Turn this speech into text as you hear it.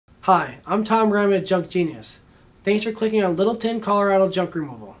Hi, I'm Tom Ryman at Junk Genius. Thanks for clicking on Littleton, Colorado Junk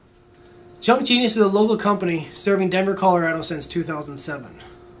Removal. Junk Genius is a local company serving Denver, Colorado since 2007.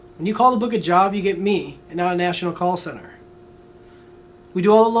 When you call to book a job, you get me and not a national call center. We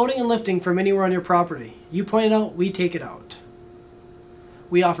do all the loading and lifting from anywhere on your property. You point it out, we take it out.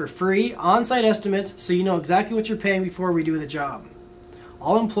 We offer free on-site estimates so you know exactly what you're paying before we do the job.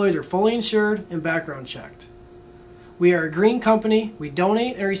 All employees are fully insured and background checked. We are a green company. We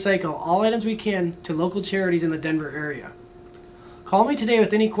donate and recycle all items we can to local charities in the Denver area. Call me today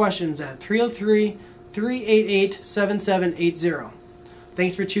with any questions at 303-388-7780.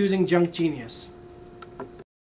 Thanks for choosing Junk Genius.